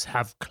values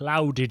have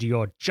clouded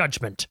your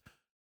judgment.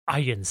 I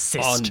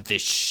insist. On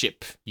this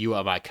ship, you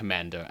are my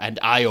commander, and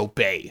I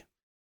obey.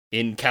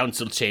 In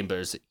council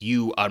chambers,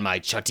 you are my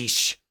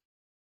chadish.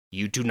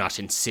 You do not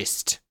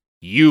insist.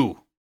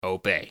 You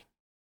obey.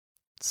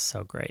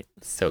 So great.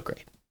 So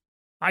great.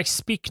 I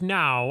speak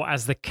now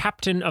as the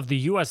captain of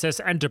the USS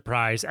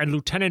Enterprise and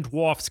Lieutenant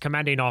Worf's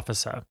commanding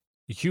officer.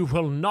 You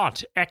will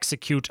not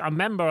execute a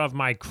member of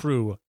my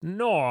crew,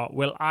 nor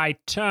will I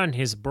turn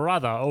his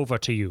brother over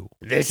to you.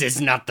 This is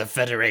not the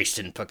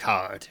Federation,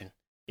 Picard.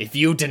 If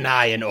you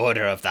deny an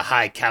order of the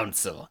High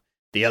Council,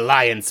 the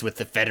alliance with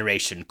the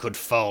Federation could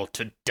fall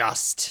to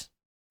dust.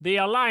 The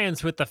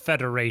alliance with the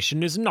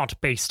Federation is not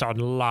based on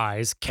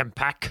lies,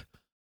 Kempak.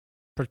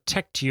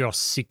 Protect your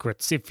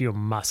secrets if you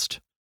must.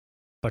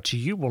 But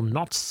you will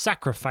not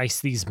sacrifice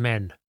these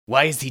men.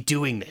 Why is he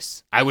doing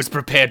this? I was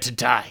prepared to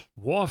die.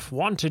 Worf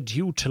wanted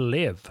you to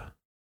live.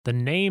 The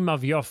name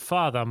of your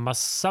father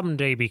must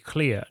someday be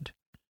cleared.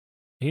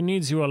 He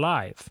needs you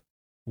alive,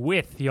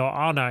 with your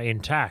honor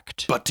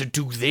intact. But to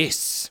do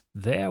this...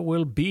 There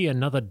will be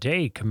another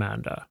day,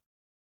 Commander.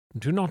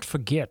 Do not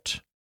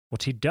forget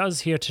what he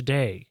does here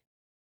today.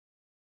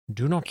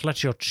 Do not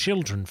let your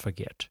children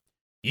forget.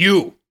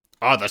 You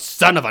are the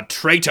son of a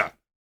traitor.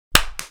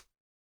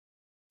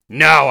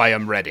 Now I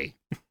am ready.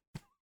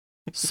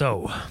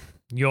 So,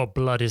 your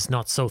blood is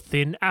not so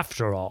thin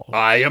after all.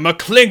 I am a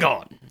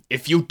Klingon.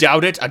 If you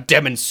doubt it, a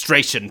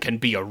demonstration can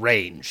be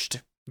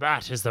arranged.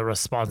 That is the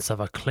response of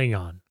a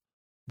Klingon.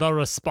 The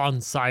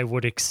response I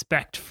would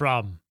expect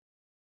from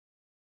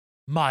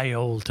my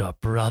older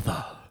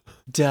brother.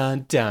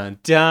 Dun, dun,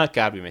 dun.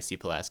 God, we miss you,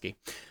 Pulaski.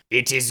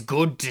 It is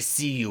good to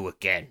see you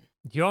again.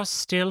 You're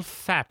still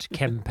fat,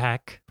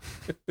 Kempak.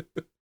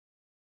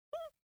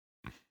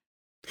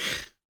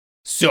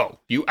 So,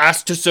 you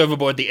asked to serve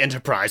aboard the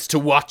Enterprise to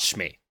watch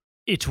me.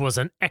 It was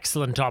an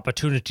excellent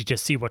opportunity to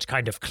see what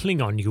kind of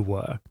Klingon you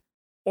were.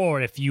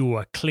 Or if you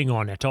were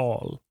Klingon at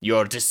all.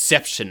 Your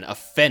deception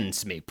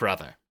offends me,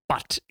 brother.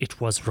 But it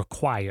was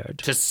required.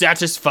 To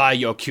satisfy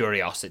your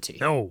curiosity.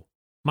 No,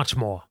 much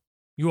more.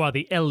 You are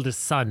the eldest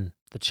son.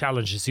 The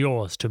challenge is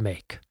yours to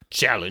make.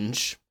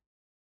 Challenge?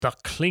 The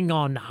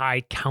Klingon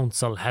High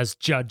Council has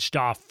judged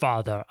our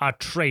father a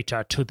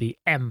traitor to the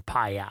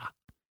Empire.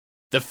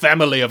 The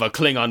family of a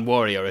Klingon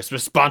warrior is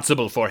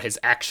responsible for his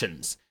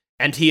actions,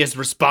 and he is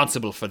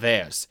responsible for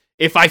theirs.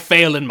 If I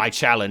fail in my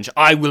challenge,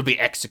 I will be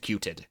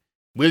executed.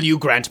 Will you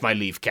grant my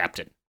leave,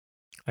 Captain?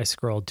 I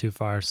scrolled too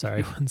far.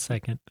 Sorry, 1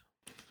 second.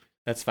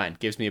 That's fine.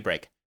 Gives me a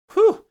break.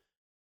 Whew.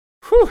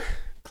 Whew.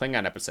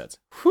 Klingon episodes.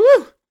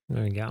 Whew.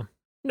 There we go.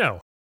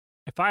 No.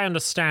 If I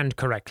understand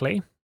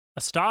correctly,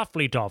 a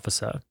Starfleet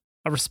officer,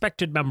 a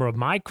respected member of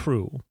my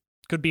crew,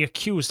 could be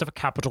accused of a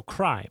capital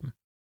crime.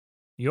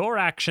 Your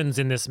actions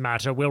in this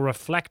matter will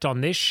reflect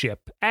on this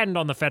ship and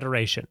on the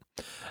Federation.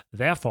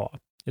 Therefore,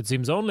 it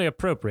seems only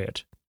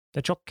appropriate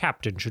that your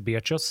captain should be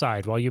at your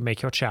side while you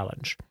make your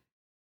challenge.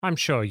 I'm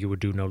sure you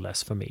would do no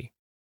less for me.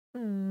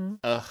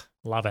 Ugh.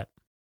 Love it.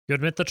 You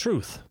admit the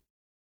truth.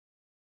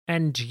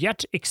 And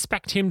yet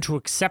expect him to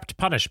accept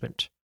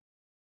punishment.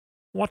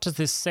 What does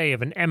this say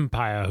of an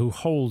empire who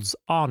holds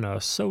honor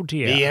so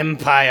dear? The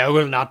Empire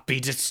will not be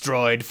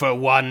destroyed for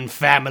one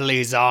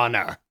family's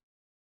honor.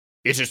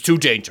 It is too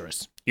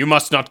dangerous. You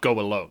must not go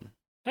alone.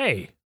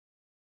 Hey,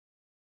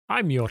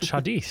 I'm your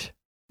Chadith.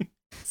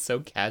 So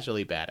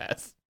casually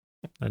badass.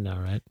 I know,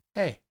 right?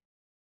 Hey,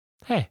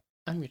 Hey,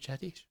 I'm your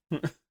Chadish.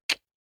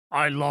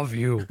 I love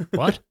you.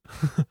 What?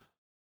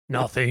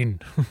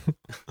 Nothing.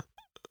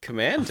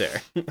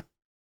 Commander.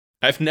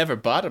 I've never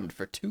bottomed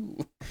for 2.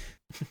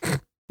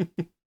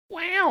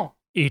 Wow.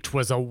 It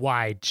was a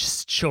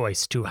wise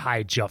choice to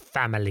hide your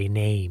family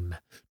name.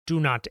 Do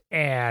not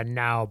err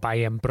now by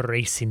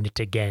embracing it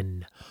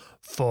again,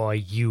 for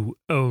you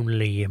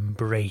only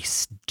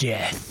embrace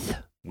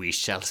death. We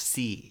shall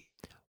see.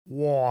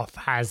 Worf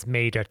has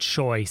made a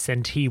choice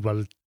and he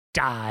will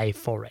die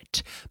for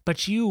it,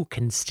 but you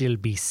can still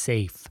be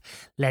safe.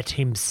 Let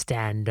him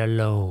stand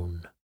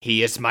alone.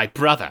 He is my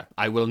brother.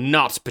 I will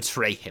not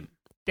betray him.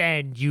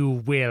 Then you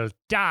will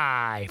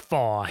die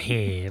for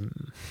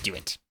him. Do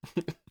it.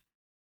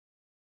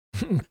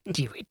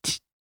 Do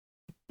it.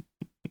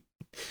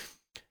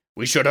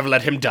 We should have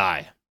let him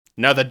die.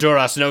 Now that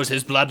Duras knows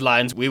his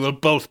bloodlines, we will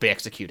both be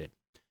executed.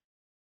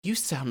 You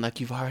sound like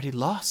you've already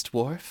lost,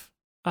 Worf.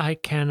 I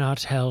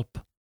cannot help.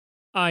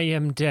 I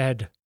am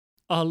dead.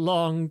 A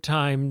long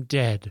time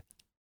dead.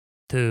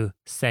 2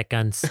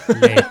 seconds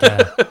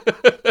later.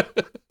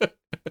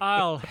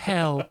 I'll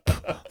help.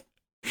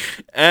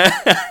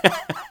 That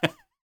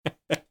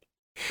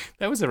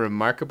was a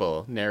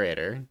remarkable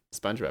narrator,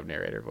 SpongeBob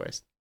narrator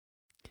voice.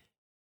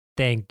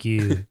 Thank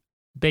you,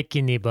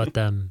 Bikini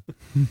Bottom.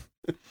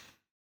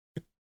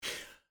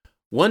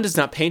 One does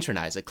not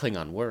patronize a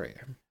Klingon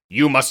warrior.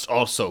 You must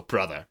also,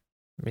 brother.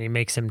 He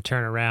makes him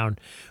turn around,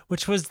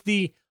 which was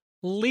the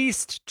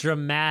least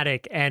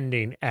dramatic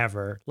ending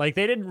ever. Like,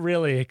 they didn't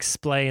really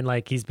explain,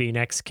 like, he's being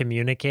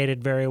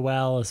excommunicated very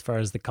well as far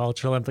as the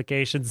cultural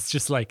implications. It's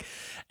just like,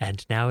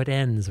 and now it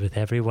ends with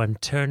everyone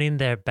turning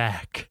their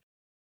back.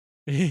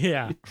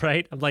 Yeah,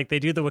 right? I'm like, they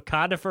do the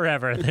Wakanda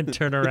forever and then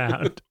turn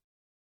around.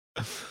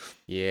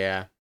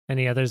 Yeah.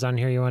 Any others on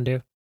here you want to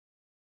do?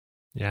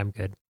 Yeah, I'm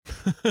good.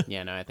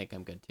 Yeah, no, I think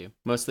I'm good too.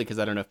 Mostly because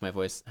I don't know if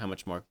how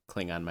much more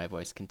Klingon my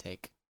voice can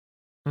take.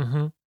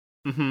 Mm-hmm.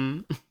 Mm-hmm.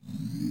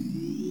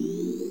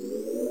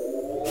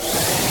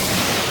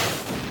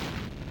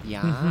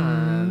 Yeah.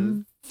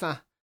 Mm-hmm.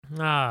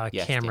 Ah,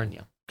 Yes, Cameron.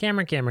 Daniel.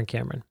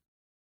 Cameron.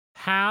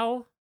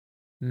 How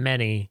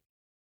many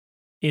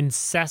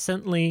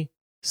incessantly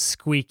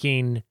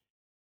squeaking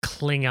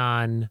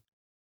Klingon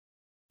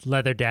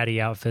leather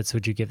daddy outfits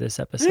would you give this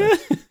episode?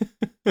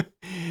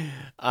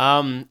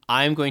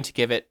 I'm going to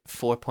give it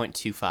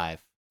 4.25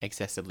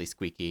 excessively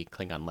squeaky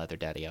Klingon leather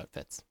daddy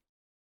outfits.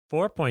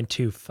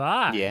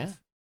 4.25? Yeah.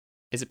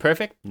 Is it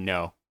perfect?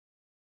 No.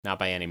 Not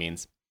by any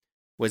means.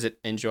 Was it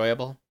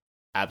enjoyable?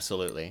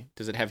 Absolutely.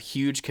 Does it have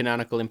huge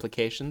canonical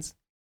implications?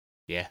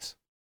 Yes.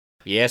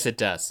 Yes, it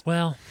does.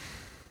 Well,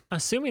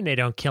 assuming they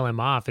don't kill him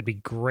off, it'd be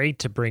great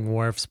to bring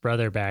Worf's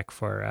brother back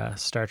for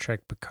Star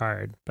Trek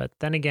Picard. But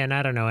then again,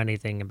 I don't know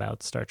anything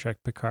about Star Trek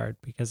Picard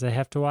because I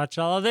have to watch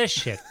all of this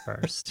shit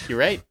first. You're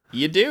right.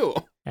 You do.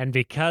 And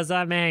because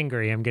I'm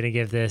angry, I'm going to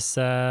give this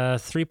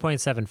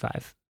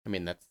 3.75. I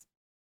mean, that's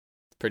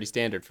pretty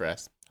standard for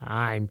us.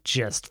 I'm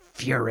just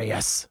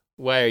furious.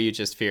 Why are you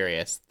just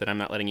furious that I'm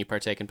not letting you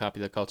partake in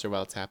popular culture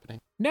while it's happening?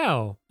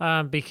 No,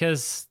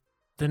 because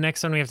the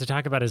next one we have to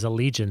talk about is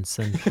Allegiance.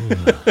 And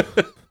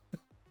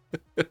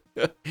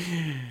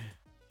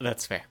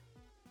That's fair.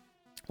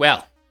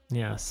 Well.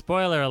 Yeah,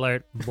 spoiler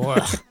alert.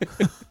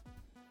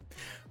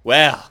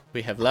 Well,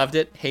 we have loved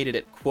it, hated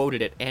it,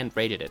 quoted it, and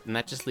rated it. And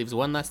that just leaves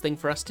one last thing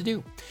for us to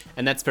do.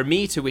 And that's for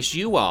me to wish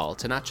you all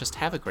to not just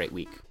have a great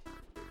week,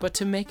 but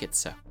to make it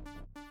so.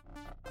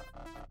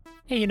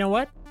 Hey, you know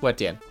what? What,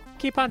 Dan?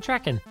 Keep on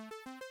trekking.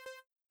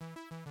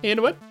 Hey, you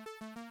know what?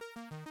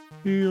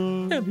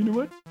 You know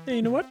what? Hey,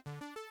 you know what?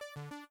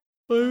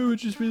 I would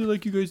just really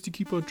like you guys to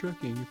keep on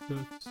tracking if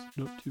that's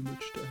not too much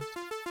to ask.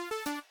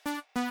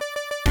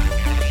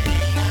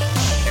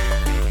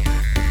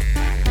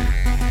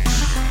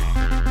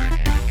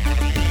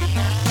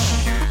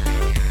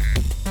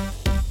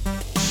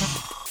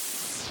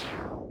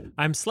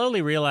 I'm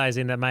slowly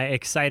realizing that my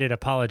excited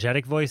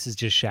apologetic voice is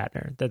just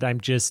Shatner, that I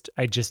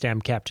just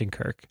am Captain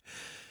Kirk.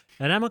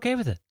 And I'm okay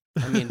with it.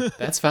 I mean,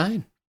 that's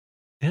fine.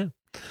 Yeah.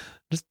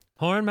 Just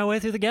pouring my way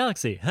through the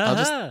galaxy.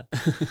 Ha ha.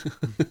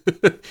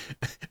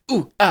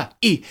 Ooh, ah,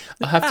 ee.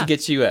 I'll have to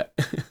get you I'll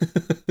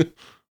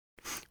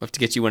have to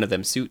get you one of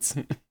them suits.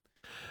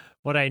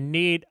 What I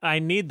need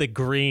the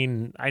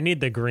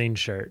green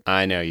shirt.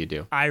 I know you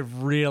do.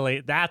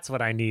 That's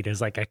what I need, is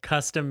like a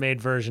custom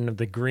made version of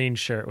the green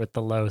shirt with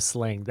the low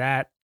sling.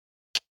 That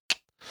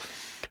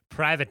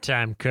private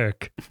time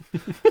Kirk.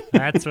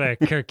 That's where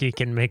Kirky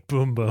can make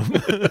boom boom.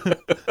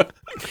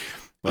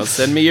 Well,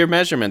 send me your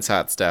measurements,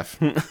 hot stuff.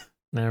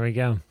 There we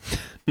go.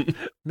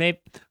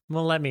 Let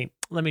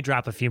me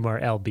drop a few more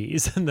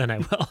LBs and then I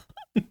will.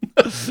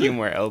 A few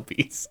more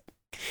LBs.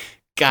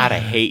 God, I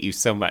hate you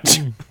so much.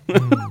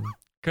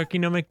 Cookie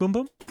no make boom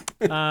boom?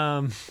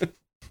 Been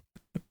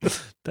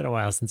a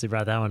while since we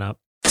brought that one up.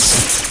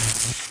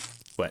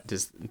 What,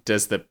 does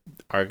the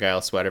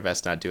Argyle sweater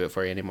vest not do it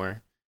for you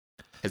anymore?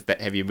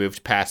 Have you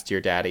moved past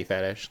your daddy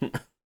fetish?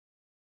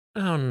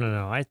 Oh,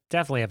 no. I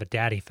definitely have a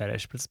daddy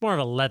fetish, but it's more of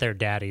a leather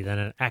daddy than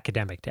an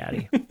academic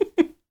daddy.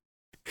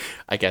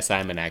 I guess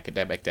I'm an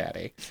academic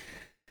daddy.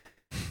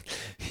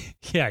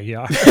 Yeah, you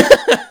are.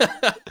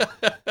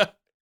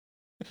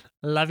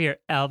 Love your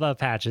elbow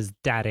patches,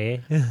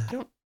 daddy. I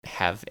don't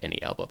have any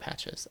elbow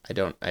patches. I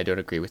don't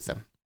agree with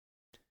them.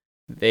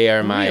 They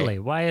are my... Really?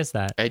 Why is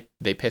that?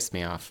 They piss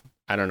me off.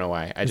 I don't know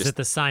why. Is it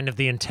the sign of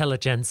the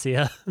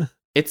intelligentsia?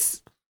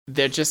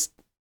 They're just...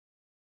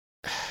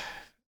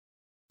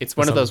 It's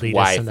one of those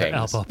why things.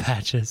 Elbow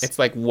patches. It's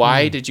like,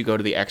 why did you go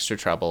to the extra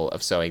trouble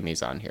of sewing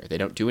these on here? They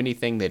don't do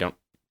anything. They don't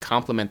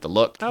complement the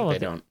look. They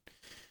don't...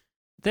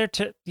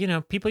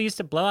 people used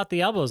to blow out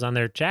the elbows on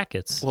their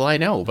jackets. Well, I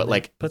know, but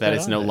that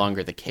is no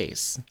longer the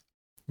case.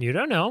 You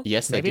don't know.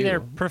 Yes, maybe they do. They're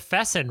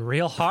professing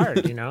real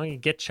hard. You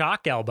get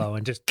chalk elbow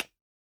and just.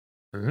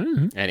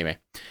 Anyway,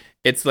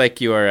 it's like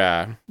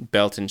your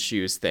belt and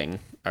shoes thing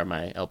are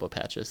my elbow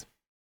patches.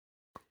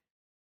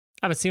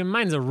 But see,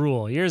 mine's a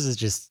rule. Yours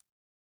just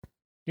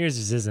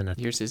isn't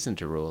Yours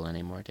isn't a rule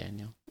anymore,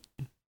 Daniel.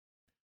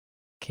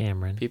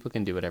 Cameron. People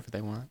can do whatever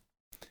they want.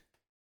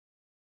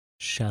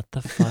 Shut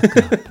the fuck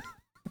up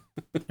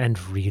and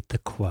read the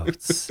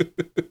quotes.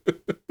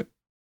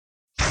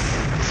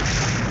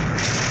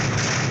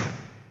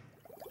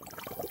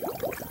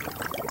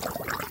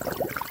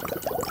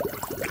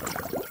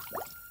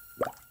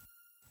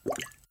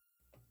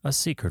 A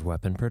Secret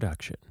Weapon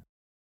production.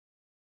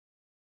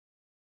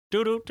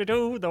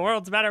 Do-do-do-do, the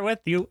world's better with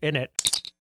you in it.